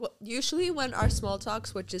Usually when our small talk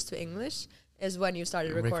switches to English is when you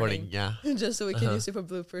started recording. Yeah. Just so we can use it for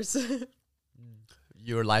bloopers.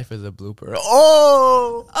 Your life is a blooper.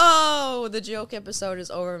 Oh! Oh, the joke episode is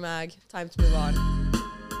over, Mag. Time to move on.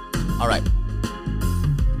 All right.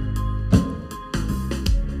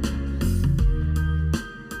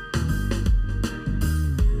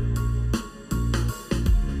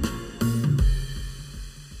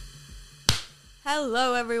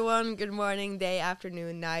 Hello, everyone. Good morning, day,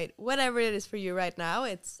 afternoon, night. Whatever it is for you right now,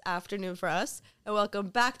 it's afternoon for us. And welcome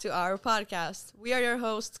back to our podcast. We are your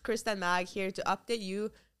hosts, Krista and Mag, here to update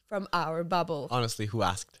you from our bubble. Honestly, who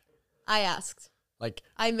asked? I asked. Like,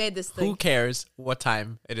 I made this thing. who cares what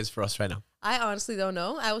time it is for us right now? I honestly don't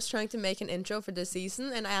know. I was trying to make an intro for this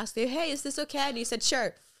season, and I asked you, hey, is this okay? And you said,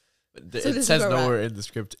 sure. It says nowhere in the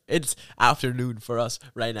script. It's afternoon for us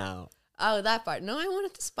right now. Oh, that part. No, I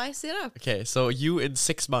wanted to spice it up. Okay, so you in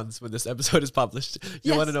 6 months when this episode is published,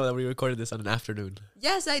 you want to know that we recorded this on an afternoon.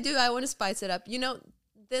 Yes, I do. I want to spice it up. You know,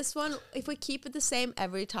 this one, if we keep it the same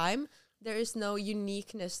every time, there is no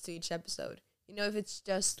uniqueness to each episode. You know, if it's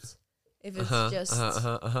just...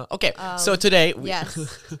 Okay, so today...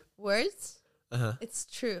 yes. Words? It's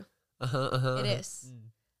true. It is.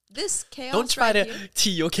 This chaos. Don't try to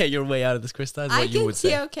T-OK your way out of this, Krista. Is what you would say.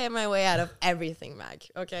 I can T-OK my way out of everything, Mag.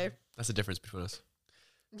 Okay? That's the difference between us.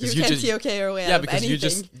 You can't T-OK your way out of anything. Yeah,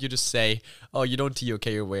 because you just say, oh, you don't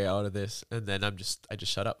T-OK your way out of this, and then I just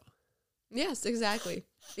shut up. Yes, exactly.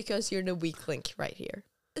 Because you're the weak link right here.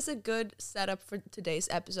 It's a good setup for today's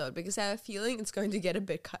episode because I have a feeling it's going to get a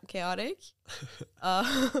bit chaotic.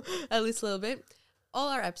 At least a little bit. All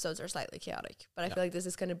our episodes are slightly chaotic, but I feel like this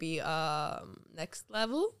is going to be next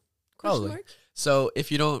level? Question mark? So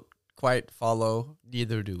if you don't quite follow,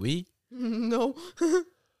 neither do we. No.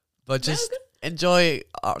 But just enjoy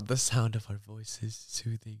the sound of our voices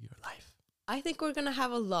soothing your life. I think we're going to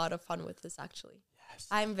have a lot of fun with this, actually. Yes.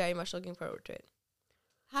 I'm very much looking forward to it.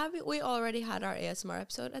 Have we already had our ASMR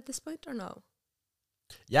episode at this point or no?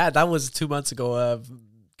 Yeah, that was 2 months ago.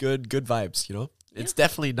 Good vibes, you know? Yeah. It's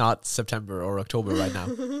definitely not September or October right now.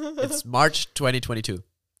 It's March 2022.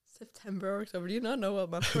 September or October. Do you not know what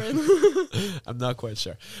month we're in? I'm not quite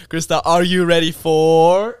sure. Krista, are you ready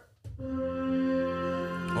for...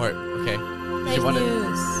 okay. Fake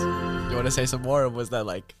news. You want to say some more, or was that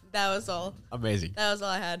like... That was all. Amazing. That was all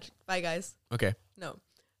I had. Bye, guys. Okay. No.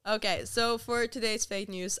 Okay, so for today's fake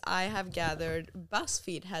news, I have gathered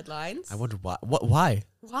Buzzfeed headlines. I wonder why. Why?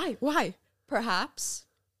 Why? Perhaps,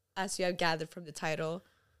 as you have gathered from the title,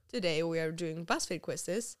 today we are doing Buzzfeed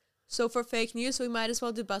quizzes. So for fake news, we might as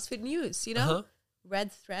well do Buzzfeed news, you know?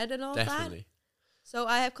 Red thread and all Definitely. that. So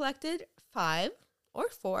I have collected 5 or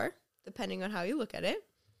 4, depending on how you look at it.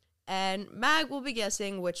 And Mag will be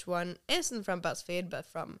guessing which one isn't from Buzzfeed, but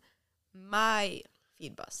from my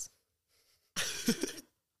feed bus.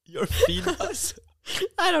 Your feed bus?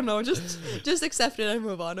 I don't know. Just accept it and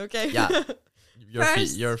move on, okay? Yeah.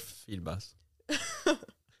 Your feed bus.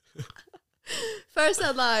 First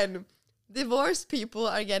headline. Divorced people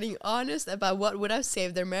are getting honest about what would have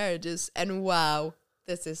saved their marriages. And wow,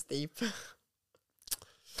 this is deep.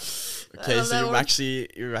 Okay, so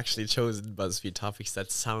you've actually chosen BuzzFeed topics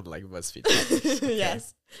that sound like BuzzFeed topics. Okay.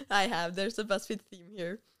 Yes, I have. There's a BuzzFeed theme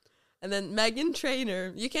here. And then Megan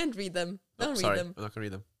Trainor. You can't read them. Don't read them. I'm not going to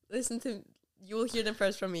read them. Listen to... You will hear them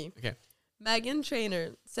first from me. Okay. Megan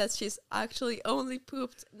Trainor says she's actually only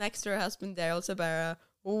pooped next to her husband Daryl Sabara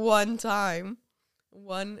one time.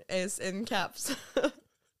 One is in caps.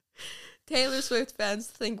 Taylor Swift fans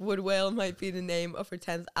think Wood Whale might be the name of her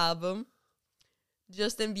 10th album.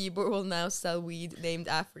 Justin Bieber will now sell weed named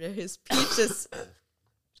after his peaches.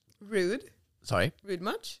 Rude. Sorry? Rude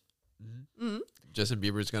much? Mm-hmm. Justin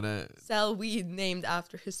Bieber's gonna... sell weed named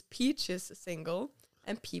after his Peaches single.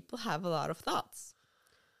 And people have a lot of thoughts.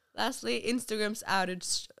 Lastly, Instagram's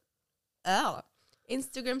outage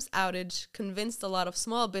convinced a lot of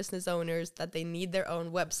small business owners that they need their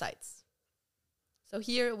own websites. So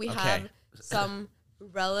here we have some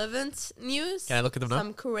relevant news. Can I look at them now?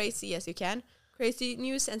 Some crazy, yes you can. Crazy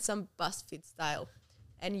news and some BuzzFeed style.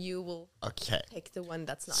 And you will take the one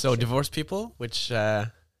that's not. So divorced people, which is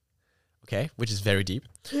very deep.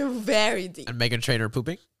 Very deep. And Megan Trainor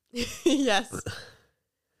pooping. Yes.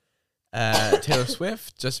 Taylor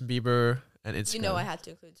Swift, Justin Bieber, and Instagram. You know I had to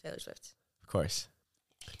include Taylor Swift. Of course.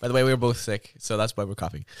 By the way, we were both sick, so that's why we're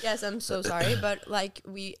coughing. Yes, I'm so sorry, but like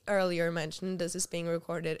we earlier mentioned, this is being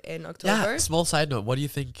recorded in October. Yeah, small side note, what do you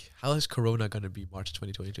think? How is Corona going to be March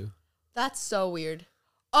 2022? That's so weird.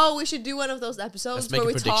 Oh, we should do one of those episodes where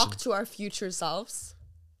we talk to our future selves.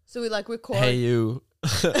 So we like record. Hey, you.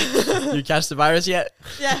 You catch the virus yet?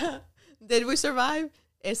 Yeah. Did we survive?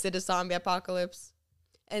 Is it a zombie apocalypse?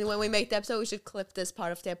 And when we make the episode, we should clip this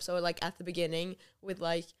part of the episode like at the beginning with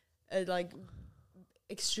like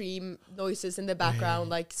extreme noises in the background,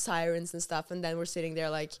 like sirens and stuff, and then we're sitting there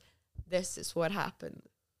like, this is what happened.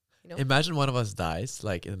 You know? Imagine one of us dies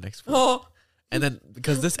like in the next week. Oh, And then,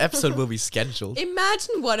 because this episode will be scheduled.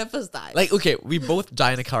 imagine one of us dies. Like, okay, we both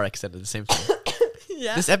die in a car accident at the same time.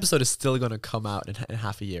 Yeah. This episode is still going to come out in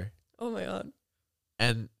half a year. Oh my god.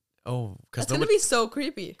 And, because That's gonna be so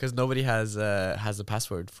creepy. Because nobody has the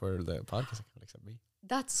password for the podcast account except me.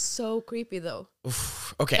 That's so creepy though.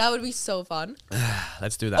 Oof, okay. That would be so fun.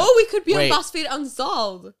 Let's do that. Oh, we could be Wait. on BuzzFeed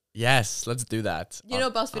Unsolved. Yes, let's do that. You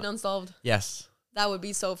know BuzzFeed Unsolved? Yes. That would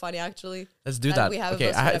be so funny, actually. Let's do And that. we have a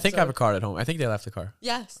Okay, BuzzFeed I think I have a episode. car at home. I think they left the car.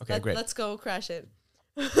 Yes. Okay, great. Let's go crash it.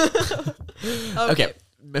 Okay.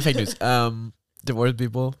 Fake news. Divorced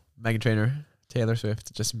people, Meghan Trainor, Taylor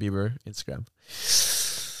Swift, Justin Bieber, Instagram.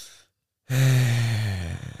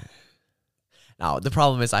 Now, the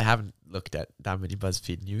problem is I haven't looked at that many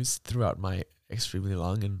BuzzFeed news throughout my extremely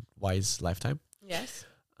long and wise lifetime. Yes.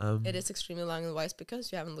 It is extremely long and wise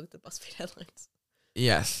because you haven't looked at BuzzFeed headlines.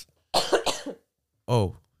 Yes.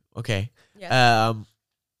 Oh, okay. Yeah.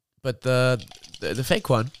 But the fake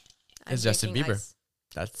one I'm is Justin making Bieber. ice.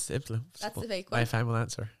 That's simple. That's the fake My one. final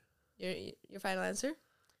answer. Your final answer?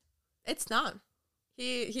 It's not.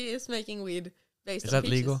 He is making weed based Is on that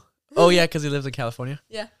peaches. legal? Oh yeah, because he lives in California.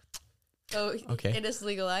 Yeah. So Okay. it is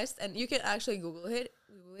legalized, and you can actually Google it.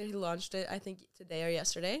 He launched it, I think, today or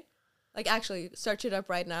yesterday. Like, actually, search it up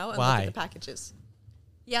right now and look Why? at the packages.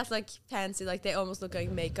 He has, like, fancy, like, they almost look like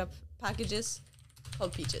makeup packages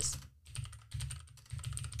called peaches.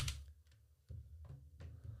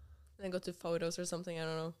 And then go to photos or something, I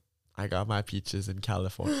don't know. I got my peaches in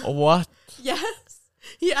California. What? Yes!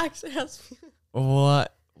 He actually has...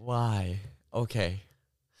 What? Why? Okay.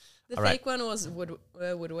 The All right. fake one was Wood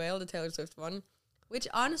Whale, the Taylor Swift one, which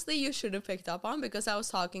honestly you should have picked up on because I was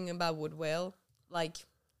talking about Wood Whale like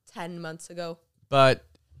 10 months ago. But,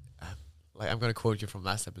 like, I'm going to quote you from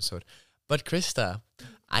last episode. But, Krista,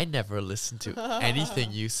 I never listen to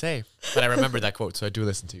anything you say. But I remember that quote, so I do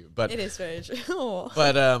listen to you. But, It is very true.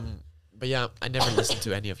 but yeah, I never listen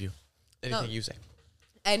to any of you. Anything No. you say.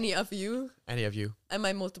 Any of you Any of you. and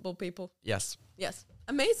my multiple people. Yes. Yes.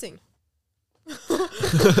 Amazing.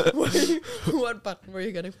 What button were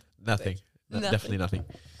you going to... Nothing. Nothing. Definitely nothing.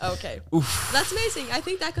 Okay. Oof. That's amazing. I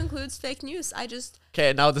think that concludes fake news.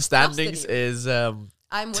 Okay, now the standings you. is I'm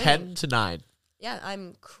winning. 10 to 9, Yeah,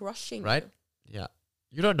 I'm crushing right? you. Yeah.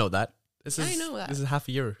 You don't know that. I know that. This is half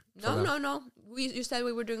a year. from now. No. You said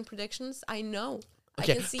we were doing predictions. I know.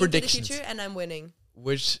 Okay, I can see into the predictions. future and I'm winning.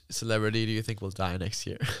 Which celebrity do you think will die next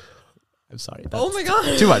year? I'm sorry. Oh that's my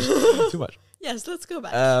god. Too much. Too much. Yes, let's go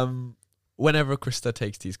back. Whenever Krista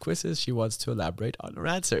takes these quizzes, she wants to elaborate on her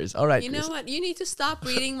answers. All right, You know Krista. what? You need to stop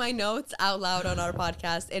reading my notes out loud on our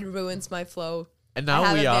podcast. It ruins my flow. And I now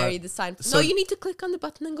have we a are. very designed. so- No, you need to click on the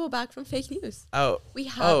button and go back from fake news. Oh, We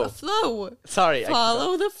have Oh. a flow. sorry.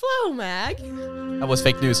 Follow the flow, Mag. That was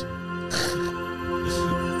fake news.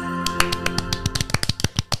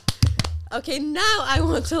 Okay, now I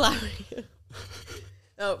want to elaborate.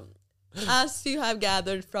 Oh, as you have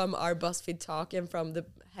gathered from our BuzzFeed talk and from the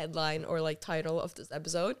headline or like title of this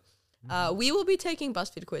episode, we will be taking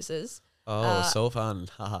BuzzFeed quizzes. Oh, so fun.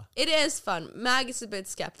 Haha. It is fun. Mag is a bit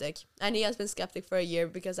skeptic, and he has been skeptic for a year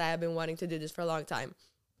because I have been wanting to do this for a long time.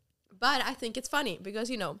 But I think it's funny because,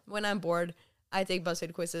 you know, when I'm bored, I take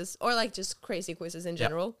BuzzFeed quizzes or like just crazy quizzes in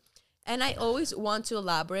general. And I always want to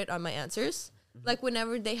elaborate on my answers. Like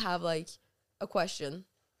whenever they have like a question,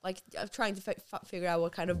 like I'm trying to figure out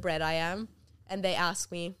what kind of bread I am, and they ask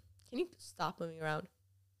me, "Can you stop moving around?"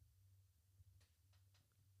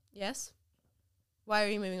 Yes? Why are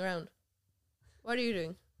you moving around? What are you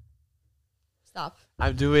doing? Stop.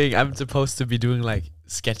 I'm supposed to be doing like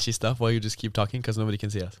sketchy stuff while you just keep talking because nobody can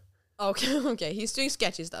see us. Okay, okay. He's doing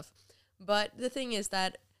sketchy stuff. But the thing is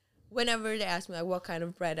that whenever they ask me like what kind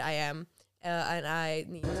of bread I am, and I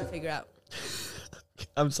need to figure out.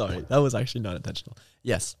 I'm sorry. That was actually not intentional.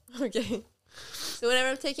 Yes. Okay. So whenever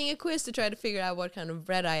I'm taking a quiz to try to figure out what kind of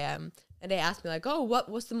bread I am, and they ask me like, "Oh, what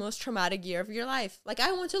was the most traumatic year of your life?" Like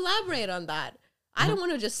I want to elaborate on that. I don't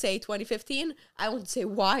want to just say 2015. I want to say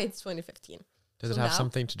why it's 2015. Does So it have now-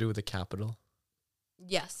 something to do with the capital?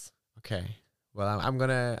 Yes. Okay. Well, I'm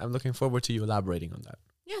looking forward to you elaborating on that.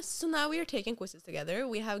 Yes. So now we are taking quizzes together.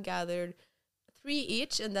 We have gathered 3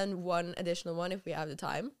 each and then 1 additional one if we have the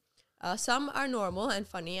time. Some are normal and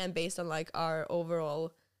funny and based on like our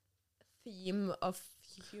overall theme of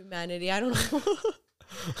humanity. I don't know.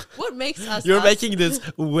 What makes us You're us? making this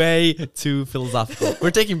way too philosophical.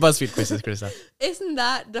 We're taking BuzzFeed quizzes, Krista. Isn't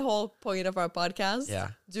that the whole point of our podcast? Yeah.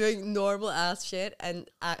 Doing normal ass shit and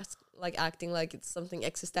acting like it's something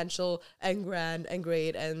existential and grand and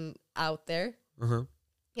great and out there. Uh-huh.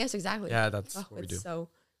 Yes, exactly. Yeah, that's what we do. It's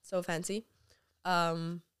so fancy.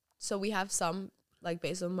 So we have some like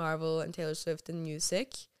based on Marvel and Taylor Swift and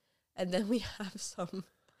music, and then we have some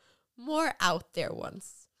more out there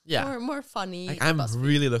ones. Yeah. More funny. Like, I'm BuzzFeed.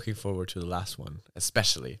 really looking forward to the last one,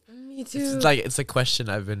 especially. Me too. It's a question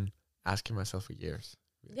I've been asking myself for years.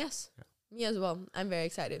 Yes. Yeah. Me as well. I'm very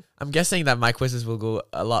excited. I'm guessing that my quizzes will go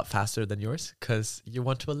a lot faster than yours because you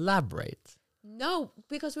want to elaborate. No,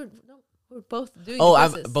 because we're both doing. Oh, the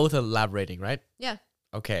I'm quizzes. both elaborating, right? Yeah,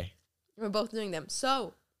 Okay. we're both doing them.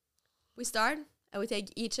 So we start and we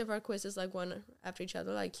take each of our quizzes like one after each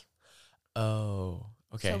other. Like, Oh,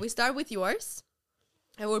 okay. so we start with yours,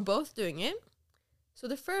 and we're both doing it. So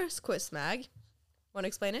the first quiz, Mag, want to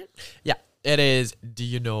explain it? Yeah, it is. Do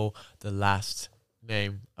you know the last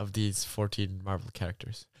name of these 14 Marvel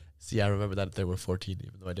characters? See, I remember that there were 14,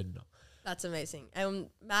 even though I didn't know. That's amazing. And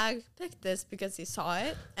Mag picked this because he saw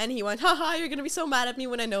it and he went, haha, you're going to be so mad at me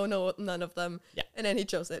when I know none of them. Yeah. And then he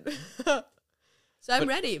chose it. So I'm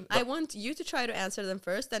ready. I want you to try to answer them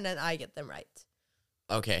first and then I get them right.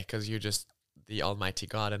 Okay, because you're just the almighty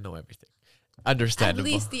God and know everything. Understandable.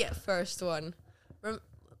 At least the first one.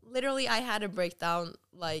 Literally, I had a breakdown,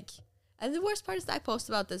 like, and the worst part is that I post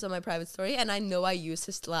about this on my private story, and I know I used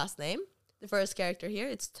his last name. The first character here,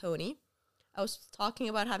 it's Tony. I was talking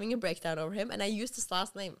about having a breakdown over him, and I used his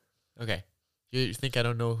last name. Okay. You think I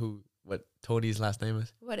don't know what Tony's last name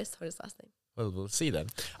is? What is Tony's last name? Well, we'll see then.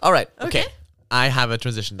 All right. Okay. Okay. I have a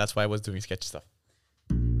transition. That's why I was doing sketchy stuff.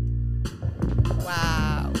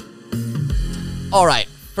 Wow. All right.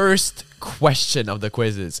 First question of the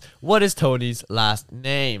quizzes. What is Tony's last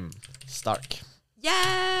name? Stark.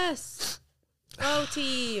 Yes! Go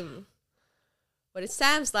team. What is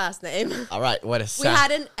Sam's last name? All right. What is We Sam?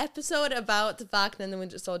 had an episode about the Falcon and the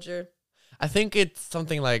Winter Soldier. I think it's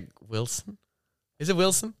something like Wilson. Is it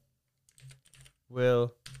Wilson?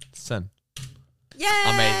 Wilson. Yay!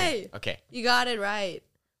 Amazing. Okay. You got it right.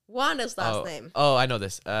 Wanda's last name. Oh, I know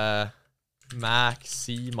this.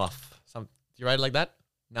 Maximoff. Do you write it like that?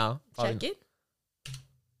 No. Check it.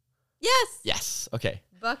 Yes! Yes. Okay.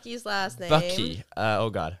 Bucky's last name. Bucky. Oh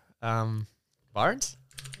God. Barnes.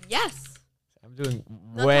 Yes. I'm doing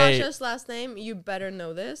way Natasha's last name, you better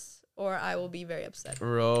know this, or I will be very upset.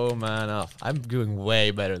 Romanoff. I'm doing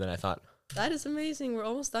way better than I thought. That is amazing. We're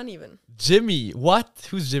almost done even. Jimmy. What?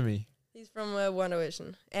 Who's Jimmy? He's from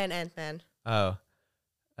WandaVision and Ant-Man. Oh.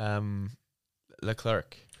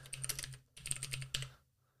 Leclerc.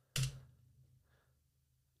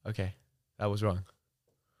 Okay. That was wrong.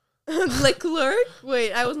 Leclerc?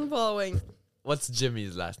 Wait, I wasn't following. What's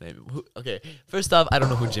Jimmy's last name? Okay. First off, I don't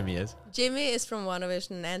know who Jimmy is. Jimmy is from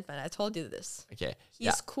WandaVision and Ant-Man. I told you this. Okay.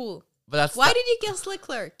 He's cool. But that's Why did you guess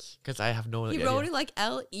Leclerc? because I have no He idea. wrote it like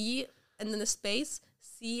L-E and then the space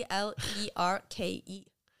C-L-E-R-K-E.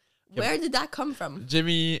 Where did that come from?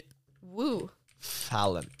 Jimmy Woo.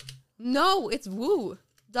 Fallon. No, it's Woo.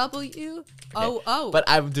 W-O-O. But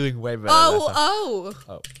I'm doing way better than I thought.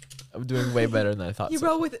 Oh. I'm doing way better than I thought. He so.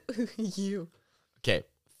 wrote with you. Okay.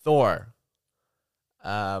 Thor.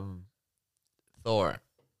 Thor.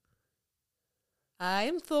 I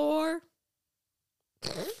am Thor.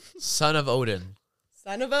 Son of Odin.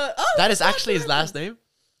 Son of a... Oh, That is son of actually his a- last name?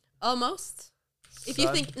 Almost. If you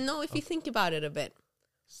think... No, if you think about it a bit.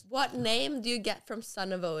 What name do you get from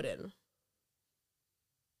Son of Odin?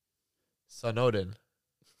 Son Odin.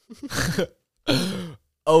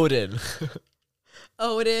 Odin.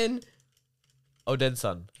 Odin. Odin's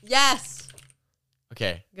son. Yes.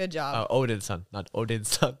 Okay. Good job. Odin's son, not Odin's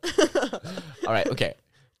son. All right, okay.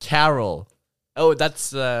 Carol. Oh,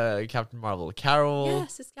 that's Captain Marvel. Carol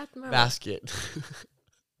Yes, it's Captain Marvel. Basket.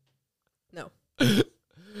 No.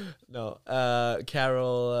 No.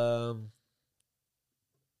 Carol.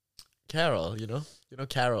 Carol, you know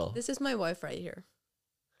Carol. This is my wife right here.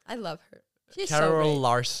 I love her. She's so Carol great.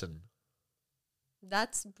 Larson.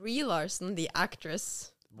 That's Brie Larson, the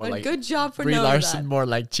actress. More But like good job for Brie knowing Larson, that. more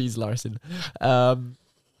like Cheese Larson.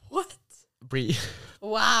 What? Brie.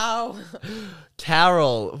 Wow.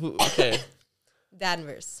 Carol. Okay.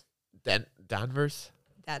 Danvers. Danvers?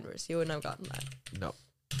 Danvers. You wouldn't have gotten that. No,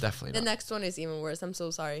 definitely The not. next one is even worse. I'm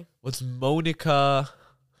so sorry. What's Monica?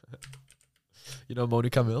 You know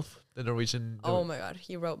Monica Milf, the Norwegian. Oh my god,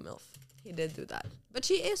 he wrote MILF. He did do that. But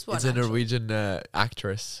she is one. It's a actually. Norwegian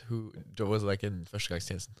actress who was like in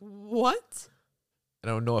Førstegangstjenesten. What? I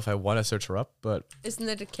don't know if I want to search her up, but Isn't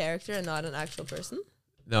it a character and not an actual person?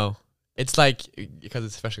 No. It's like, because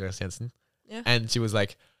it's Special Guest Jensen. Yeah. And she was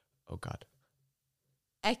like, oh God.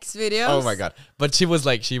 X videos. Oh my God. But she was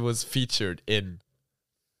like, she was featured in,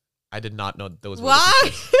 I did not know those were the Why?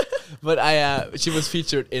 pictures. But she was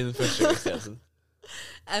featured in Special Guest Jensen.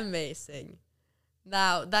 Amazing.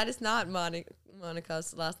 Now, that is not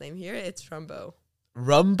Monica's last name here. It's Rambo.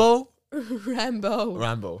 Rambo?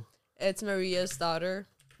 Rambo. It's Maria's daughter.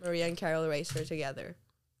 Maria and Carol raised her together.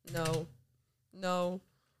 No.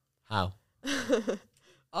 How? Rambeau.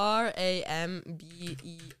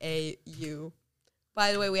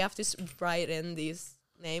 By the way, we have to write in these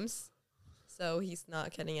names, so he's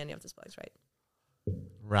not getting any of the spellings right.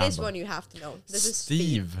 Rambo. This one you have to know. This is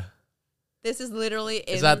Steve. This is literally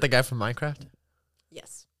in... Is that the guy from Minecraft?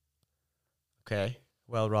 Yes. Okay.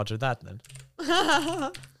 Well, roger that then.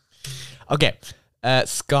 Okay.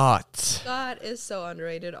 Scott. Scott is so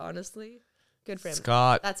underrated, honestly. Good for him.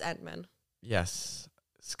 Scott. That's Ant-Man. Yes.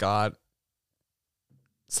 Scott.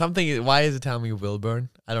 Something. Why is it telling me Wilburn?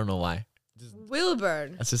 I don't know why.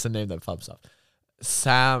 Wilburn. That's just a name that pops up.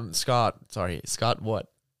 Scott. Sorry. Scott what?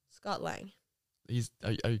 Scott Lang.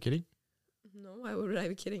 Are you kidding? No, why would I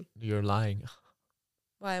be kidding? You're lying.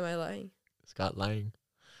 Why am I lying? Scott Lang.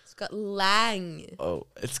 Scott Lang. Oh,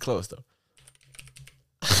 it's close though.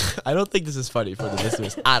 I don't think this is funny for the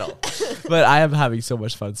listeners at all. But I am having so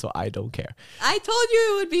much fun, so I don't care. I told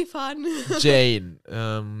you it would be fun. Jane,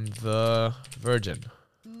 the Virgin.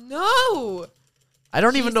 No. I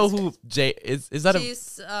don't even know who Jane is. Is that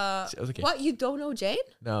She's, okay. What, you don't know Jane?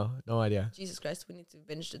 No idea. Jesus Christ, we need to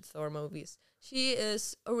binge the Thor movies. She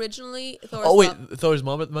is originally Thor's Oh wait, Thor's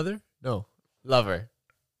mother? No, lover.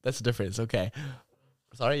 That's the difference. Okay.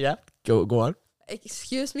 Sorry. Yeah. Go on.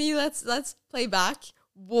 Excuse me. Let's play back.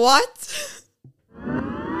 What?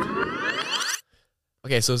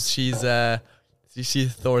 Okay, so she's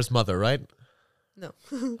Thor's mother, right? No.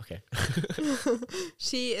 Okay.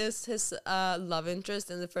 She is his love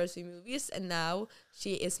interest in the first few movies, and now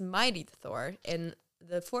she is Mighty Thor in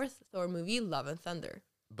the fourth Thor movie, Love and Thunder.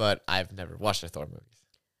 But I've never watched the Thor movies,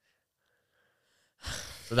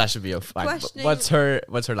 so that should be fine. Questioning- What's her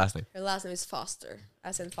last name? Her last name is Foster,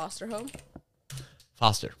 as in foster home.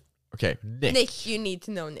 Foster. Okay, Nick. Nick, you need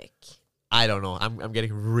to know Nick. I don't know. I'm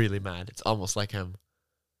getting really mad. It's almost like I'm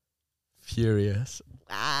furious.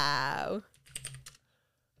 Wow.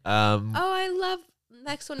 Oh, I love.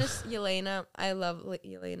 Next one is Yelena. I love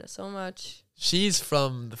Yelena so much. She's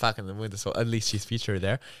from the Falcon and the Winter Soldier. At least she's featured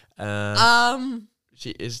there.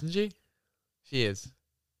 She isn't she? She is.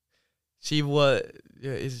 She was.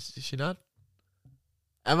 Is she not?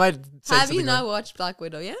 I might. Have you not watched Black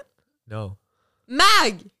Widow yet? No.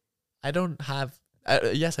 Mag. I don't have.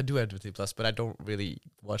 Yes, I do have Disney Plus, but I don't really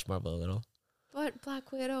watch Marvel at all. But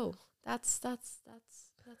Black Widow. That's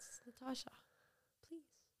Natasha. Please.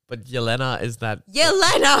 But Yelena is that.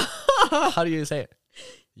 Yelena. How do you say it?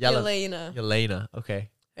 Yelena. Yelena. Okay.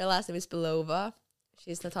 Her last name is Belova.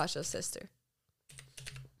 She's Natasha's sister.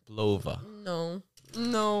 Blova. No.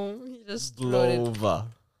 He just wrote it. Blova.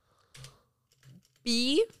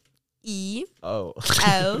 BELOVA.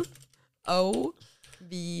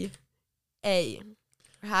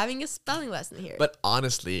 We're having a spelling lesson here. But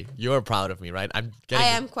honestly, you're proud of me, right? I'm getting I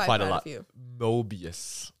am quite proud a lot. of you.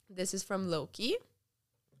 Mobius. This is from Loki.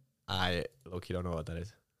 I Loki don't know what that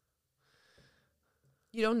is.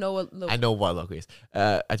 You don't know what Loki... I know what Loki is.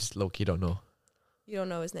 I just Loki don't know. You don't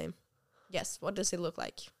know his name. Yes, what does it look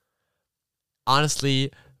like?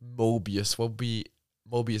 Honestly, Mobius would be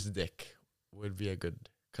Mobius Dick would be a good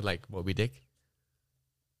like Moby Dick.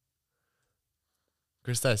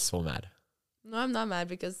 Krista is so mad. No, I'm not mad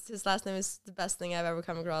because his last name is the best thing I've ever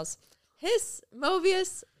come across. His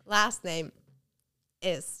Mobius last name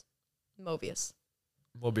is Mobius.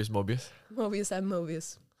 Mobius. Mobius and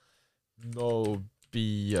Mobius.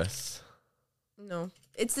 Mobius. No.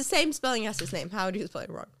 It's the same spelling as his name. How do you spell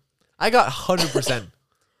it wrong? I got 100%.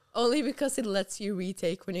 Only because it lets you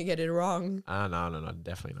retake when you get it wrong. No,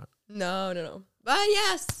 definitely not. No. But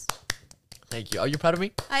yes. Thank you. Are you proud of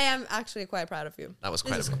me? I am actually quite proud of you. That was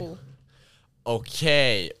quite This is cool.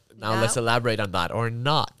 Okay. Now let's elaborate on that or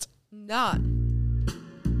not. Not.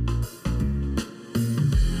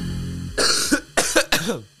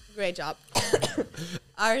 Great job.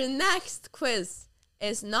 Our next quiz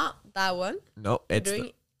is not that one. No, it's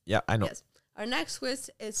yeah, I know. Yes. Our next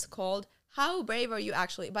quiz is called How Brave Are You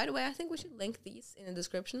Actually? By the way, I think we should link these in the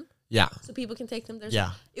description. Yeah. So people can take them there.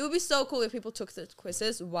 Yeah. It would be so cool if people took the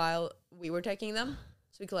quizzes while we were taking them.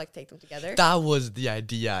 So we could like take them together. That was the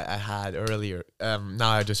idea I had earlier.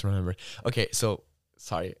 Now I just remembered. Okay, so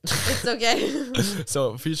sorry. It's okay.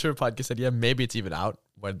 So future podcast idea, maybe it's even out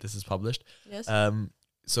when this is published. Yes.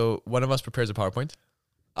 So one of us prepares a PowerPoint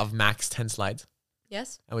of max 10 slides.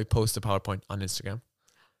 Yes. And we post the PowerPoint on Instagram.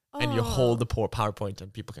 And you hold the poor PowerPoint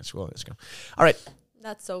and people can scroll on Instagram. All right.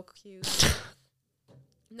 That's so cute.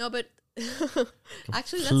 No, but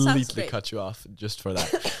actually that sounds Completely great. cut you off just for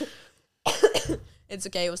that. It's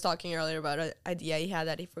okay. He was talking earlier about an idea he had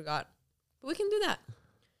that he forgot. But we can do that.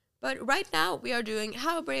 But right now we are doing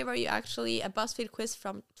How Brave Are You Actually? A Buzzfeed quiz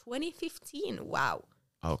from 2015. Wow.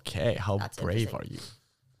 Okay. How That's brave are you?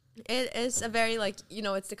 It is a very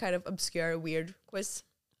it's the kind of obscure, weird quiz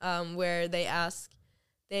where they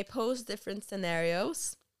pose different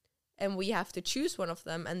scenarios and we have to choose one of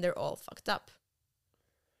them and they're all fucked up.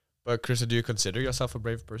 But Krista, do you consider yourself a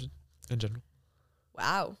brave person in general?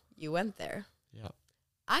 Wow. You went there. Yeah.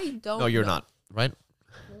 I don't No, you're know. not, right?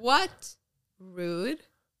 What? Rude.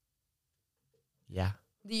 Yeah.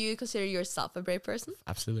 Do you consider yourself a brave person?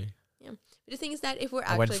 Absolutely. Yeah. But the thing is that if we're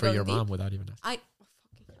I actually went for going your deep, mom without even asking.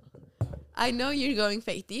 I know you're going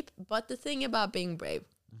fake deep, but the thing about being brave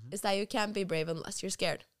is that you can't be brave unless you're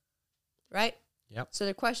scared. Right? Yep. So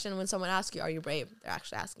the question when someone asks you, are you brave? They're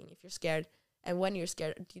actually asking if you're scared. And when you're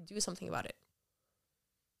scared, do you do something about it?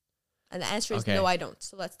 And the answer is no, I don't.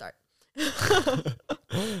 So let's start.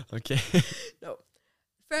 Okay. No.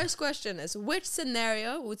 First question is, which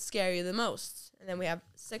scenario would scare you the most? And then we have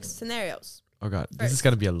 6 scenarios. Oh, God. This is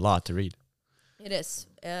going to be a lot to read. It is.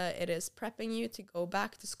 It is prepping you to go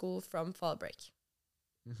back to school from fall break.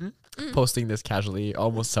 Posting this casually,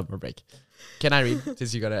 almost summer break. Can I read,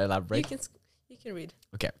 since you got to elaborate? You can read.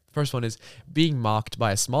 Okay. First one is being mocked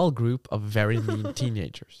by a small group of very mean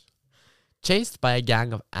teenagers. Chased by a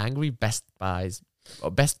gang of angry Best Buy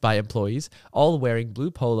employees, all wearing blue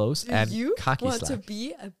polos and khaki want slacks. To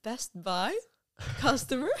be a Best Buy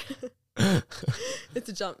customer? It's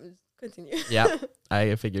a jump. Continue. Yeah,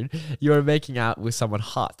 I figured. You are making out with someone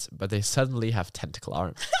hot, but they suddenly have tentacle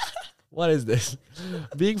arms. What is this?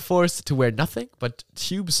 Being forced to wear nothing but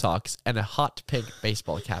tube socks and a hot pink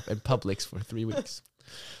baseball cap in Publix for 3 weeks.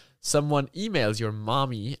 Someone emails your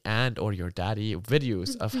mommy and or your daddy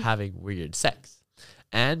videos of having weird sex.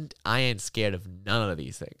 And I ain't scared of none of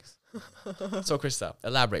these things. So, Krista,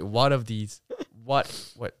 elaborate. What of these?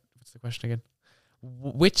 What's the question again?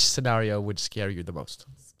 Which scenario would scare you the most?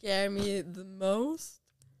 Scare me the most?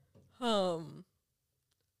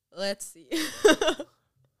 Let's see.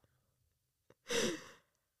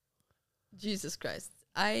 Jesus Christ.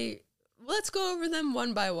 Let's go over them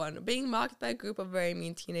one by one. Being mocked by a group of very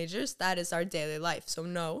mean teenagers, that is our daily life. So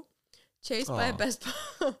no. Chased by a Best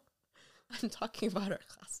Buy. I'm talking about our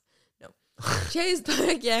class. No. Chased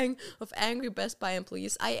by a gang of angry Best Buy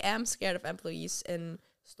employees. I am scared of employees in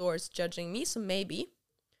stores judging me, so maybe.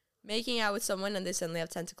 Making out with someone and they suddenly have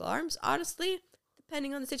tentacle arms. Honestly,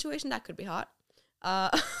 depending on the situation, that could be hot.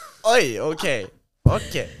 Oi, okay.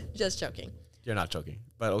 Okay. Just joking. You're not joking,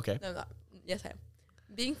 but okay. No, I'm not. Yes, I am.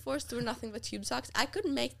 Being forced to wear nothing but tube socks. I could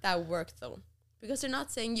make that work, though. Because they're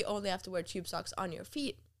not saying you only have to wear tube socks on your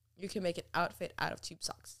feet. You can make an outfit out of tube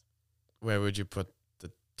socks. Where would you put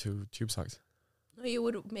the 2 tube socks? No, you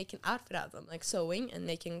would make an outfit out of them, like sewing and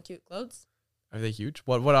making cute clothes. Are they huge?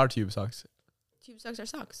 What are tube socks? Tube socks are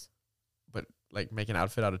socks. But like make an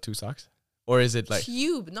outfit out of 2 socks? Or is it like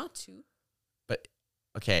tube, not 2. But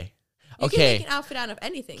okay. You can make an outfit out of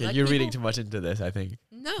anything. Okay, like you're reading too much into this, I think.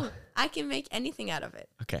 No, I can make anything out of it.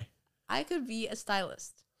 Okay. I could be a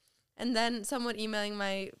stylist. And then someone emailing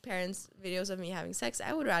my parents videos of me having sex,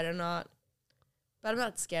 I would rather not. But I'm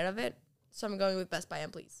not scared of it. So I'm going with Best Buy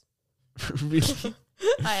employees. Really?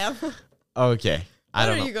 I am. Okay. I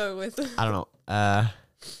don't know. What are you going with? I don't know.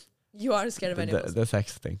 You are scared of animals. The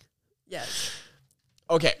sex thing. Yes.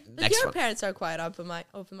 Okay, But next your one. parents are quite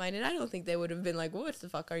open-minded. I don't think they would have been like, what the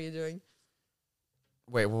fuck are you doing?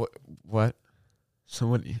 Wait, what?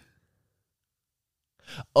 Someone...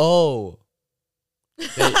 Oh.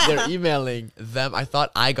 They're emailing them. I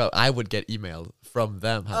thought I would get emailed from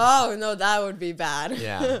them. Oh, no, that would be bad.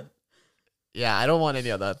 Yeah. Yeah, I don't want any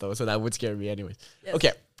of that, though, so that would scare me anyways. Yes.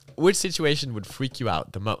 Okay, which situation would freak you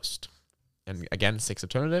out the most? And again, 6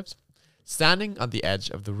 alternatives. Standing on the edge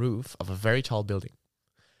of the roof of a very tall building.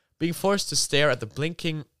 Being forced to stare at the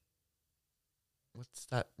blinking... What's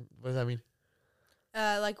that? What does that mean?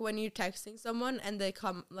 Like when you're texting someone and they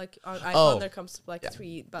come, like on iPhone, there comes like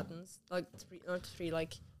 3 buttons, like 3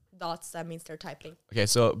 like dots. That means they're typing. Okay,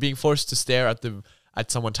 so being forced to stare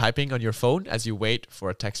at someone typing on your phone as you wait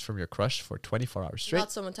for a text from your crush for 24 hours straight.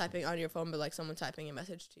 Not someone typing on your phone, but like someone typing a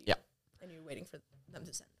message to you. Yeah. And you're waiting for them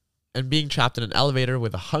to send. And being trapped in an elevator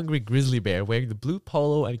with a hungry grizzly bear wearing the blue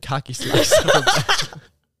polo and khaki slacks.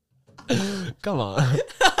 Come on.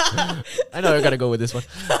 I know you're gonna go with this one.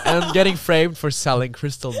 Getting framed for selling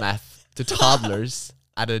crystal meth to toddlers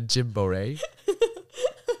at a gymboree. I'm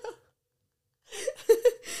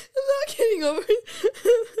not getting over it.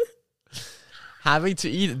 Having to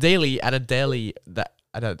eat daily at a deli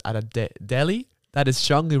deli that is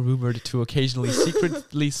strongly rumored to occasionally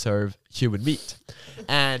secretly serve human meat.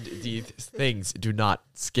 And these things do not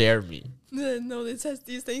scare me. No, it says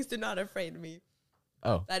these things do not afraid me.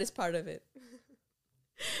 Oh. That is part of it.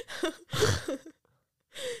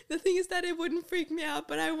 The thing is that it wouldn't freak me out,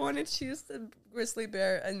 but I want to choose the grizzly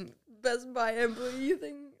bear and Best Buy employee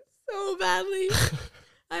thing so badly.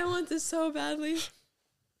 I want this so badly.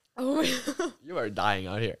 Oh my God. You are dying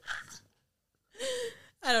out here.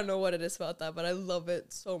 I don't know what it is about that, but I love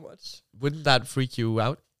it so much. Wouldn't that freak you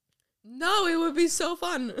out? No, it would be so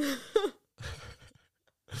fun. It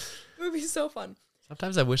would be so fun.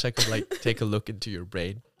 Sometimes I wish I could like take a look into your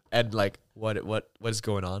brain and like what is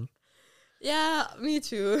going on. Yeah, me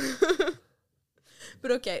too.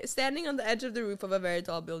 But okay, standing on the edge of the roof of a very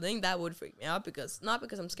tall building, that would freak me out not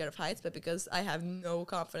because I'm scared of heights, but because I have no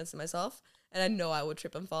confidence in myself and I know I would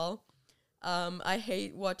trip and fall. I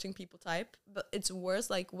hate watching people type, but it's worse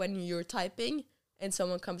like when you're typing and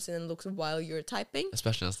someone comes in and looks while you're typing.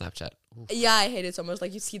 Especially on Snapchat. Oof. Yeah, I hate it so much.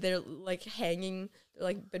 Like you see they're like hanging,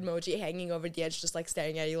 like Bitmoji hanging over the edge, just like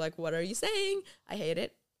staring at you like, what are you saying? I hate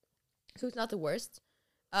it. So it's not the worst.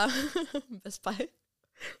 Best Buy.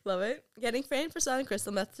 Love it. Getting framed for selling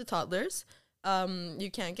crystal meth to toddlers. You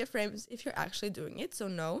can't get framed if you're actually doing it, so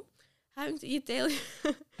no. Having to eat daily.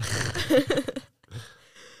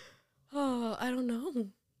 Oh, I don't know.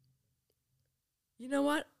 You know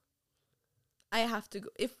what? I have to go.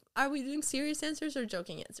 Are we doing serious answers or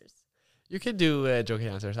joking answers? You can do joking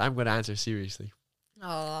answers. I'm going to answer seriously.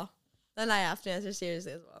 Oh, then I have to answer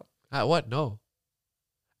seriously as well. What? No.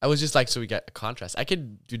 I was just like, so we get a contrast. I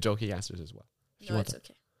can do joking answers as well. No, it's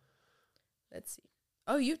okay. Let's see.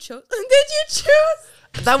 Oh, you chose. Did you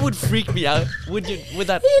choose? That would freak me out. Would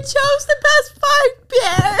that? He chose the Best Buy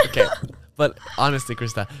bear. Okay. But honestly,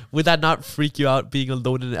 Krista, would that not freak you out being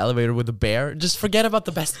alone in an elevator with a bear? Just forget about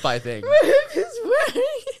the Best Buy thing. He's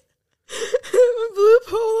wearing a blue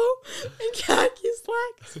polo and khaki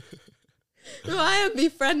slacks. No, I am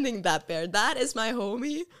befriending that bear. That is my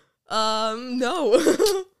homie.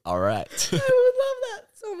 No. All right. I would love that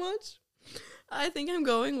so much. I think I'm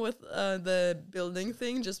going with the building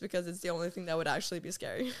thing just because it's the only thing that would actually be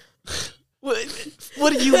scary. What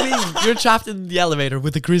do you mean? You're trapped in the elevator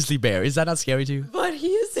with a grizzly bear. Is that not scary to you? But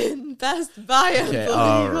he's in Best Buy Okay,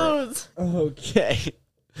 employee clothes. Okay.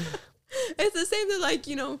 It's the same thing, like,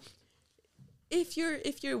 you know, if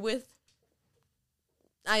you're with,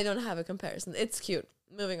 I don't have a comparison. It's cute.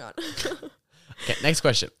 Moving on. Okay, next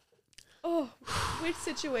question. Oh, which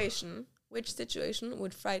situation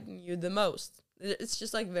would frighten you the most? It's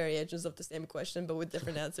just like variations of the same question, but with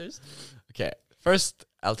different answers. Okay, first,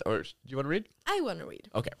 or do you want to read? I want to read.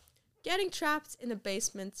 Okay. Getting trapped in a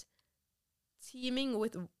basement teeming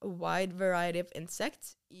with a wide variety of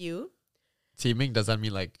insects. You. Teeming, does that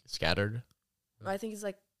mean like scattered? I think it's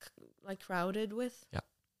like crowded with. Yeah.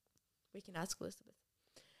 We can ask Elizabeth.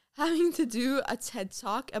 Having to do a TED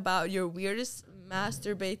Talk about your weirdest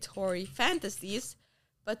masturbatory fantasies,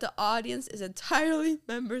 but the audience is entirely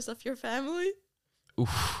members of your family.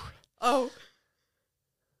 Oof. Oh.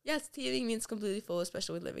 Yes, teeming means completely full,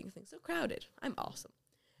 especially with living things. So crowded. I'm awesome.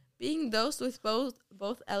 Being dosed with both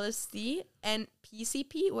LSD and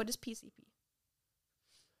PCP. What is PCP?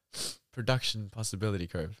 Production possibility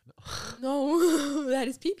curve. No, that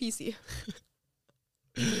is PPC.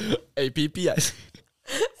 APPI.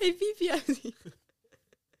 APPIC.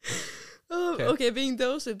 Okay, being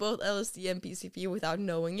dosed with both LSD and PCP without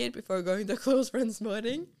knowing it before going to a close friend's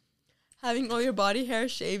wedding. Having all your body hair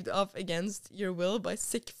shaved off against your will by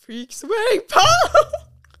sick freaks wearing polos.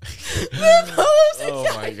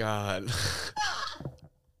 Oh my god.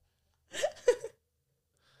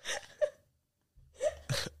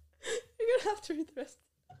 You're gonna have to read the rest.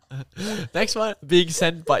 Next one, being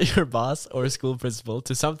sent by your boss or school principal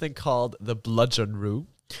to something called the bludgeon room.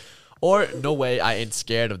 Or, no way, I ain't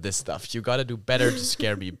scared of this stuff. You gotta do better to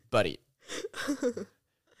scare me, buddy.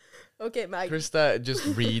 Okay, Mag. Krista just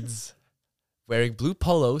reads, wearing blue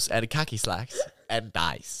polos and khaki slacks, and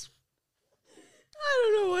dies. I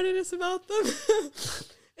don't know what it is about them.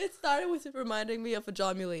 It started with it reminding me of a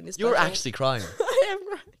John Mulaney special. You're actually crying. I am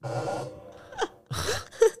crying.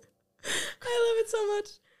 I love it so much.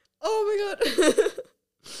 Oh my god.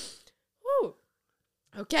 Woo.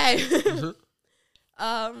 Okay.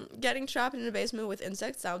 Getting trapped in a basement with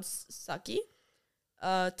insects sounds sucky.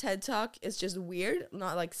 TED Talk is just weird,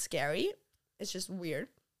 not like scary. It's just weird.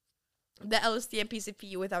 The LSD and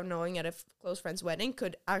PCP without knowing at a close friend's wedding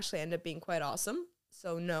could actually end up being quite awesome.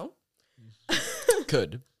 So no.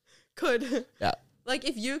 Could. Yeah. Like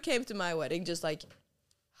if you came to my wedding just like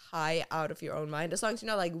high out of your own mind, as long as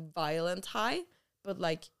you're not like violent high, but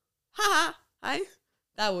like haha high,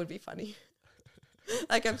 that would be funny.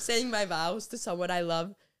 Like I'm saying my vows to someone I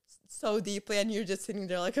love so deeply and you're just sitting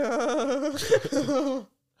there like it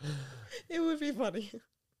would be funny.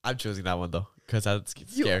 I'm choosing that one though, because that's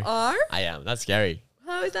You scary. are? I am. That's scary.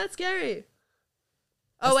 How is that scary?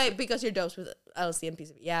 Oh wait, because you're dosed with LSD and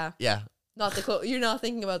PCP. Yeah. Yeah. Not the you're not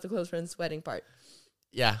thinking about the close friend's wedding part.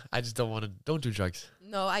 Yeah. I just don't do drugs.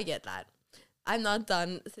 No, I get that. I'm not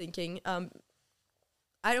done thinking.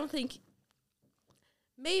 I don't think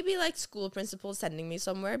maybe like school principals sending me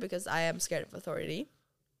somewhere because I am scared of authority.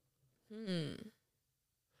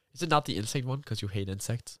 Is it not the insect one because you hate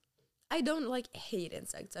insects? I don't like hate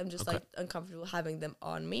insects. I'm just Okay. like uncomfortable having them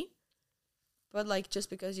on me. But like just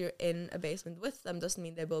because you're in a basement with them doesn't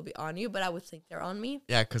mean they will be on you. But I would think they're on me.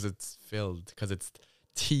 Yeah, because it's filled, because it's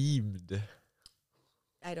teamed.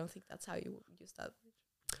 I don't think that's how you use that.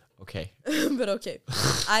 Okay. But okay,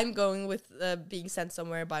 I'm going with being sent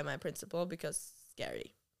somewhere by my principal because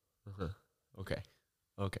scary. Okay.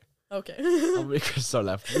 Okay. How many questions are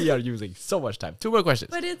left? We are using so much time. 2 more questions.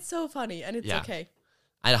 But it's so funny and it's Yeah. okay.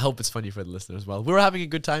 I hope it's funny for the listeners as well. We're having a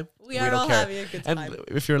good time. We are all having a good time. And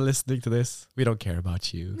if you're listening to this, we don't care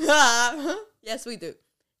about you. Yes, we do.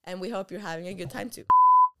 And we hope you're having a good time too.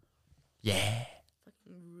 Yeah.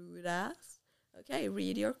 Fucking rude ass. Okay,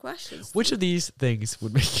 read your questions. Which of these things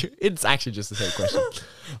would make you... It's actually just the same question.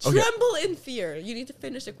 Okay. Tremble in fear. You need to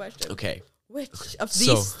finish the question. Okay. Which of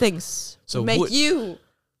So- these things so make would- you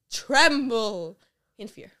tremble in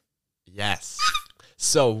fear? Yes.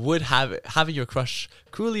 So would having your crush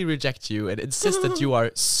cruelly reject you and insist that you are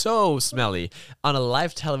so smelly on a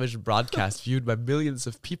live television broadcast viewed by millions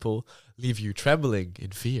of people leave you trembling in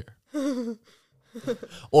fear?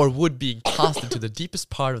 Or would being tossed into the deepest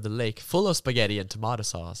part of the lake full of spaghetti and tomato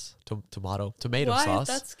sauce, tomato Why sauce,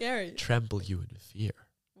 is that scary? tremble you in fear?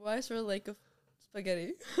 Why is there a lake of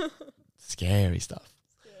spaghetti? Scary stuff.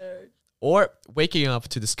 Scared. Or waking up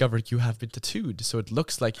to discover you have been tattooed, so it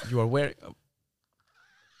looks like you are wearing...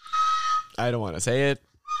 I don't want to say it.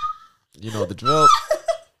 You know the drill.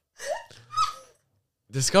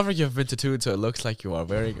 Discover you have been tattooed, so it looks like you are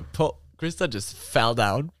wearing a Krista just fell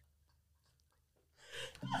down.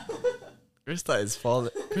 Krista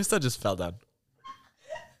just fell down.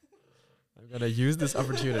 I'm gonna use this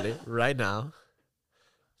opportunity right now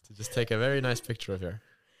to just take a very nice picture of her.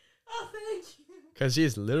 Oh, thank you. Because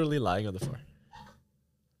she's literally lying on the floor.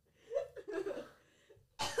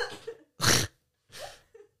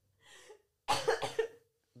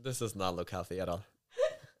 This does not look healthy at all.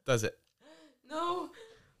 Does it? No.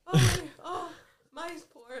 My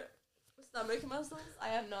poor stomach muscles. I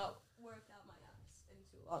have not worked out my abs in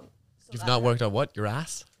too long. So You've that not worked hurt. on what? Your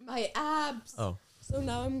ass? My abs. Oh. So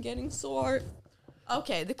now I'm getting sore.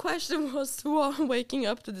 Okay, the question was waking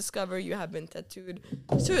up to discover you have been tattooed.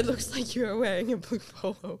 So it looks like you are wearing a blue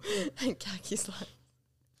polo and khaki slides.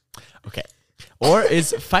 Okay. Or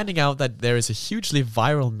is finding out that there is a hugely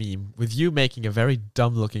viral meme with you making a very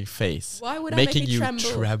dumb looking face. Why would I making make me you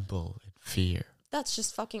tremble? tremble in fear. That's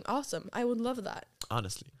just fucking awesome. I would love that.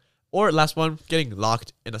 Honestly. Or last one, getting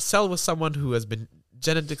locked in a cell with someone who has been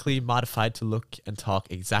genetically modified to look and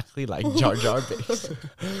talk exactly like Jar Jar Binks.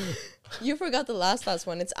 You forgot the last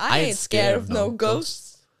one. It's I ain't scared of no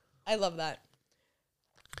ghosts. I love that.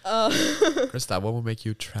 Krista, what will make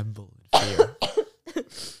you tremble in fear?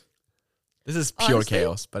 This is pure Honestly,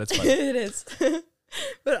 chaos, but it's fun. It is.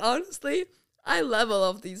 But honestly, I love all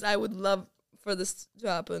of these. I would love for this to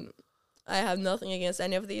happen. I have nothing against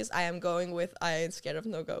any of these. I am going with I ain't scared of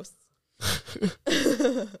no ghosts.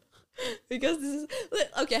 Because this is...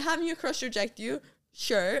 Okay, having your crush reject you,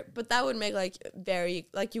 sure. But that would make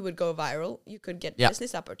you would go viral. You could get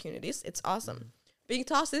business opportunities. It's awesome. Being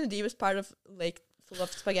tossed in the deepest part of lake full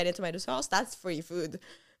of spaghetti and tomato sauce, that's free food.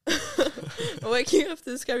 Waking up to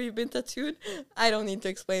discover you've been tattooed, I don't need to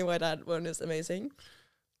explain why that one is amazing.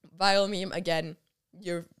 Viral meme, again,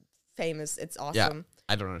 you're famous, it's awesome. Yeah,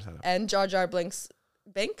 I don't understand that. And Jar Jar Binks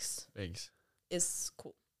Thanks. is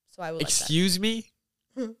cool. So I will Excuse me?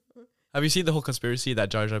 Have you seen the whole conspiracy that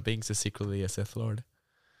Jar Jar Binks is secretly a Sith Lord?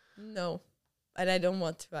 No. And I don't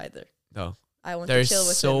want to either. No. I want to chill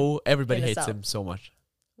with him. Everybody in a hates cell. him so much.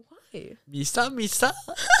 Why? Misa.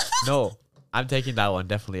 No. I'm taking that one,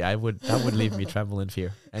 definitely. That would leave me tremble in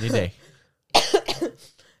fear any day.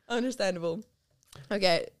 Understandable.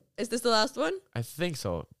 Okay, Is this the last one? I think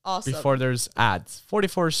so. Awesome. Before there's ads.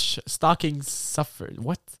 44 stocking stuffers.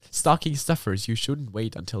 What? Stocking stuffers you shouldn't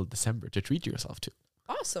wait until December to treat yourself to.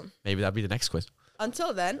 Awesome. Maybe that'll be the next quiz.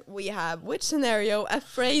 Until then, we have which scenario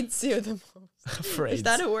afraids you the most? Afraid. Is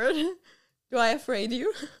that a word? Do I afraid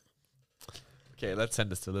you? Okay, let's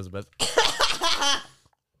send this to Elizabeth.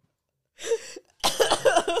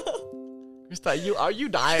 Krista, are you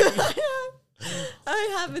dying?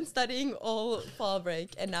 I have been studying all fall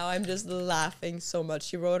break, and now I'm just laughing so much.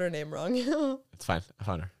 She wrote her name wrong. It's fine. I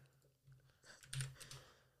found her.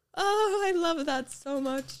 Oh, I love that so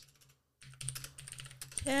much.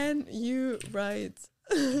 Can you write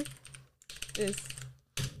this?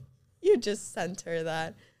 You just sent her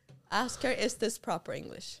that. Ask her, is this proper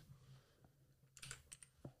English?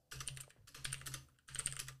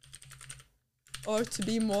 Or to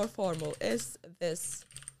be more formal, is this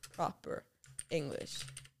proper English?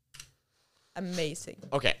 Amazing.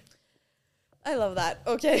 Okay. I love that.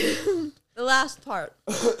 Okay. The last part.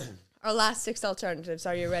 Our last 6 alternatives.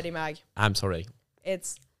 Are you ready, Mag? I'm sorry.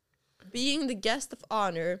 It's being the guest of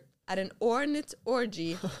honor at an ornate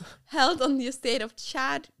orgy held on the estate of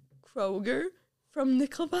Chad Kroger from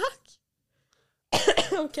Nickelback.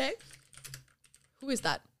 Okay. Who is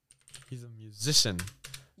that? He's a musician.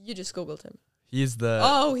 You just Googled him. He's the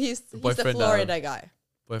He's the Florida guy.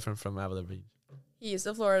 boyfriend from Avalon Beach. He's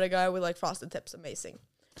the Florida guy with like frosted tips. Amazing.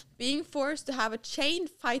 Being forced to have a chain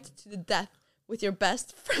fight to the death with your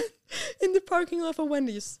best friend in the parking lot of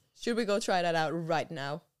Wendy's. Should we go try that out right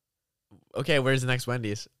now? Okay, where's the next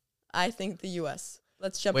Wendy's? I think the US.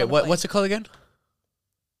 Let's jump Wait, on a plane. what's it called again?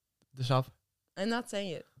 The shop? I'm not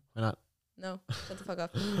saying it. Why not? No, shut the fuck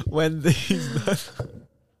up. Wendy's.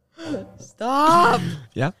 Stop!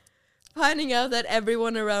 Yeah? Finding out that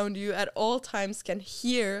everyone around you at all times can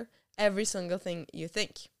hear every single thing you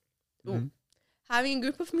think. Ooh. Mm-hmm. Having a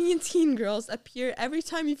group of mean teen girls appear every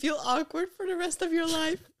time you feel awkward for the rest of your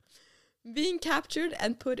life. Being captured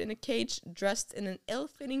and put in a cage dressed in an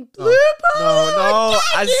ill-fitting blue No,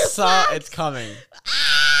 I saw it coming.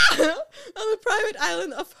 on the private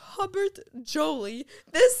island of Hubbard Jolie,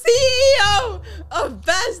 the CEO of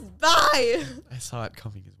Best Buy. I saw it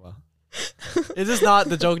coming as well. Is this not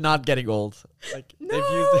the joke not getting old? Like No.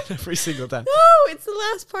 they've used it every single time. No, it's the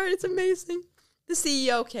last part. It's amazing. The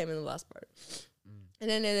CEO came in the last part. And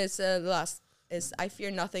then it is the last is I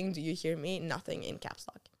fear nothing, do you hear me? Nothing in caps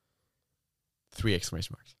lock. 3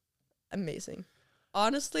 exclamation marks. Amazing.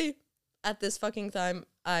 Honestly, at this fucking time,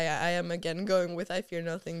 I am again going with I fear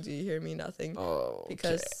nothing, do you hear me? Nothing. Oh,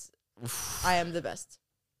 Because I am the best.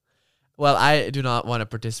 Well, I do not want to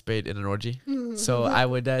participate in an orgy, so I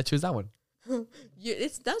would choose that one.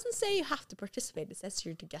 It doesn't say you have to participate. It says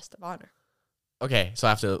you're the guest of honor. Okay, so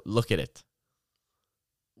I have to look at it.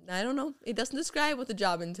 I don't know. It doesn't describe what the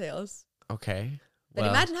job entails. Okay. But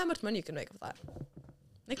well, imagine how much money you can make with that.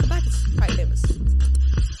 Nickelback is quite famous.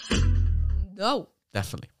 No.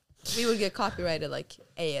 definitely. We would get copyrighted like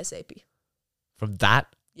ASAP. From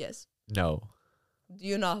that, Yes. no. Do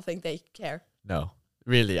you not think they care? No.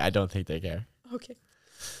 Really, I don't think they care. Okay.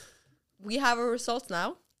 We have our results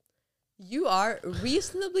now. You are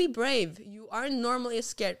reasonably brave. You aren't normally a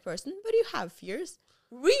scared person, but you have fears.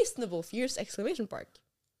 Reasonable fears, exclamation mark.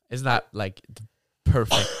 Isn't that like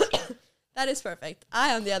perfect? That is perfect.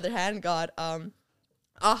 I, on the other hand, got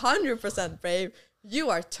 100% brave. You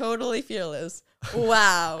are totally fearless.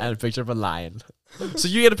 Wow. And a picture of a lion. So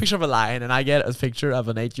you get a picture of a lion, and I get a picture of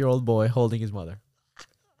an 8-year-old boy holding his mother.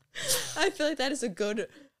 I feel like that is a good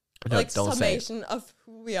No, like don't say it. summation of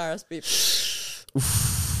who we are as people.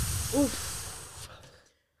 Oof. Oof.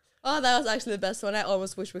 Oh, that was actually the best one. I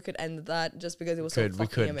almost wish we could end that just because it was so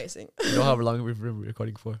fucking amazing. You know how long we've been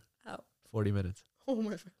recording for? How? 40 minutes. Oh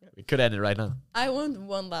my god. We could end it right now. I want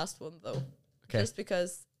one last one though. Okay. Just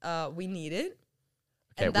because we need it.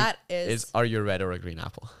 Okay, And that is are you a red or a green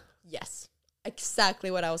apple? yes.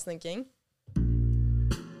 Exactly what I was thinking.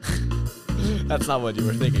 That's not what you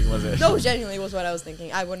were thinking, was it? No, genuinely was what I was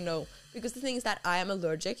thinking. I wouldn't know. Because the thing is that I am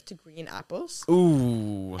allergic to green apples.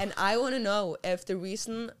 Ooh. And I want to know if the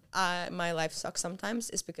reason my life sucks sometimes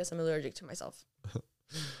is because I'm allergic to myself.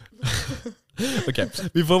 Okay,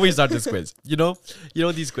 before we start this quiz, you know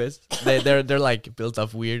these quiz, they're like built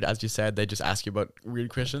up weird, as you said. They just ask you about weird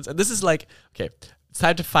questions, and this is like, okay, it's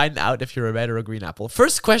time to find out if you're a red or a green apple.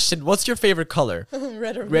 First question: what's your favorite color?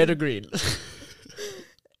 Red or green. Red or green?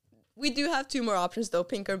 We do have 2 more options though,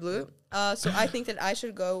 pink or blue. So I think that I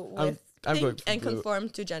should go with I'm going pink for and blue. conform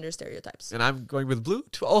to gender stereotypes. And I'm going with blue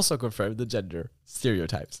to also confirm the gender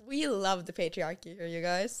stereotypes. We love the patriarchy here, you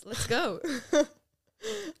guys. Let's go.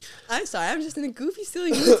 I'm sorry, I'm just in a goofy,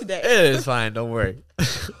 silly mood today. It is fine, don't worry.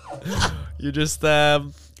 You just are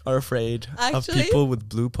afraid of people with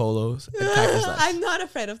blue polos and khaki slacks. I'm not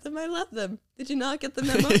afraid of them. I love them. Did you not get the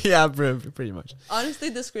memo? Yeah, pretty much. Honestly,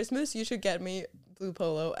 this Christmas, you should get me blue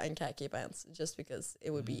polo and khaki pants just because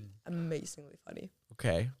it would be amazingly funny.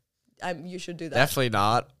 Okay. You should do that. Definitely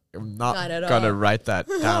not. I'm not at gonna all. write that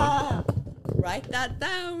down. Write that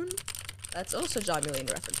down. That's also John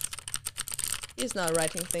Mulaney reference. He's not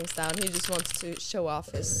writing things down. He just wants to show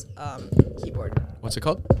off his keyboard. What's it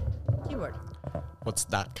called? Keyboard. What's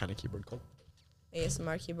that kind of keyboard called?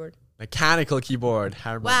 ASMR keyboard. Mechanical keyboard.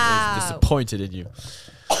 Harman Wow. is disappointed in you.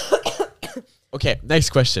 Okay, next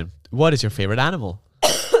question. What is your favorite animal?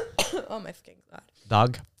 Oh my fucking god.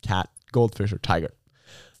 Dog, cat, goldfish, or tiger?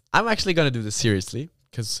 I'm actually gonna do this seriously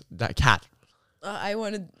because that cat. I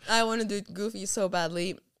want to do it goofy so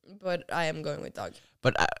badly, but I am going with dog.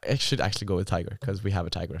 But I should actually go with tiger because we have a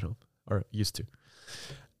tiger at home, or used to.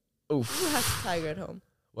 Oof. Who has a tiger at home?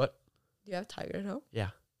 What? Do you have a tiger at home? Yeah.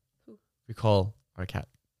 Who? We call our cat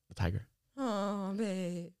the tiger. Oh,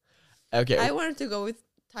 babe. Okay. I wanted to go with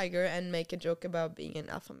tiger and make a joke about being an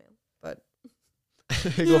alpha male, but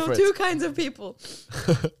Go for two it. kinds of people.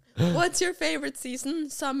 What's your favorite season?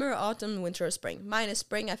 Summer, autumn, winter, or spring? Mine is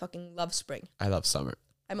spring. I fucking love spring. I love summer.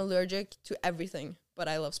 I'm allergic to everything, but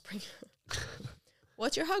I love spring.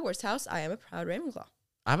 What's your Hogwarts house? I am a proud Ravenclaw.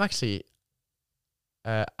 I'm actually.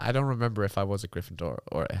 I don't remember if I was a Gryffindor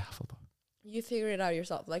or a Hufflepuff. You figure it out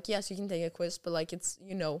yourself. Like, yes, you can take a quiz, but like it's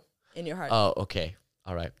in your heart. Oh, okay.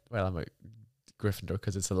 All right. Well, I'm a Gryffindor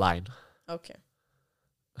because it's a line. Okay.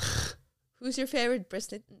 Who's your favorite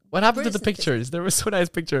Bristol? What happened to the Bristol pictures? There were so nice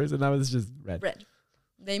pictures, and now it's just red. Red.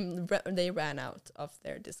 They ran out of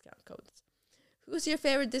their discount codes. Who's your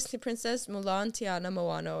favorite Disney princess? Mulan, Tiana,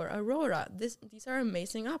 Moana, or Aurora? These are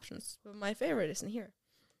amazing options, but my favorite isn't here.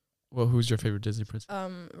 Well, who's your favorite Disney princess?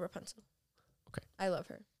 Rapunzel. Okay. I love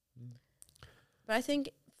her. But I think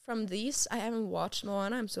from these, I haven't watched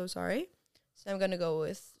Moana. I'm so sorry. So I'm gonna go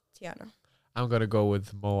with Tiana. I'm gonna go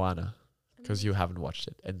with Moana because you haven't watched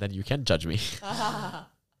it, and then you can judge me.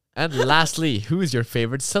 And lastly, who is your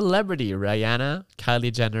favorite celebrity? Rihanna,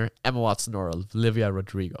 Kylie Jenner, Emma Watson, or Olivia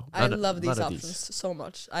Rodrigo? I love these options so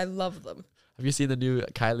much. I love them. Have you seen the new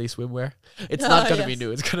Kylie swimwear? It's not gonna be Yes.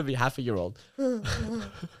 new. It's gonna be half a year old.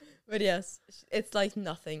 But yes, it's like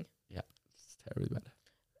nothing. Yeah, it's terribly bad.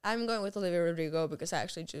 I'm going with Olivia Rodrigo because I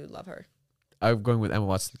actually do love her. I'm going with Emma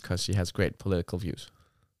Watson because she has great political views.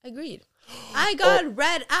 Agreed. I got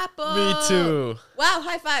red apple. Me too. Wow,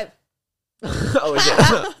 high five. Oh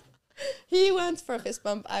yeah. He went for a fist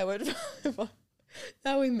bump. I went for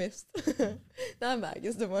Now we missed. Now Mag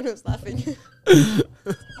is the one who's laughing.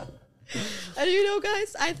 And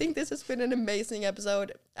guys, I think this has been an amazing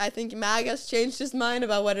episode. I think Mag has changed his mind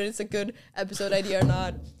about whether it's a good episode idea or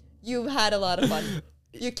not. You've had a lot of fun.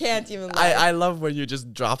 You can't even lie. I love when you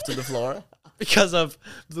just drop to the floor because of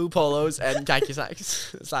blue polos and khaki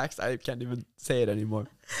slacks. I can't even say it anymore.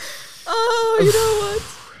 Oh, you know what?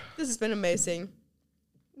 This has been amazing.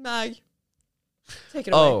 Mag, take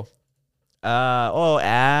it away.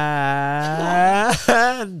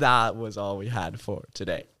 And that was all we had for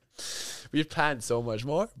today. We've planned so much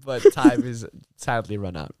more, but time is sadly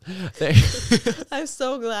run out. I'm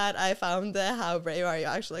so glad I found the How Brave Are You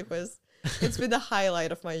actually quiz. It's been the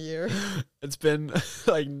highlight of my year. It's been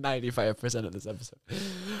like 95% of this episode.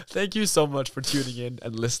 Thank you so much for tuning in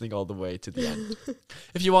and listening all the way to the end.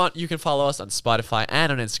 If you want, you can follow us on Spotify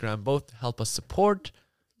and on Instagram, both to help us support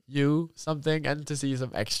you something and to see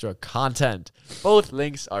some extra content. Both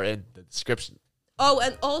links are in the description. Oh,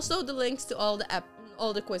 and also the links to all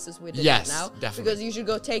the quizzes we did Yes, now. definitely. Because you should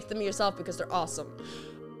go take them yourself because they're awesome.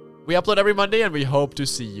 We upload every Monday and we hope to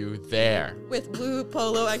see you there. With blue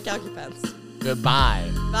polo and khaki pants. Goodbye.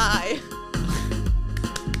 Bye.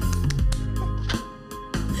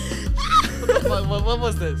 What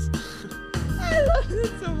was this? I love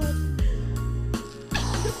it so much.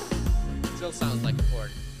 Still sounds like a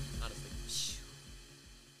porn.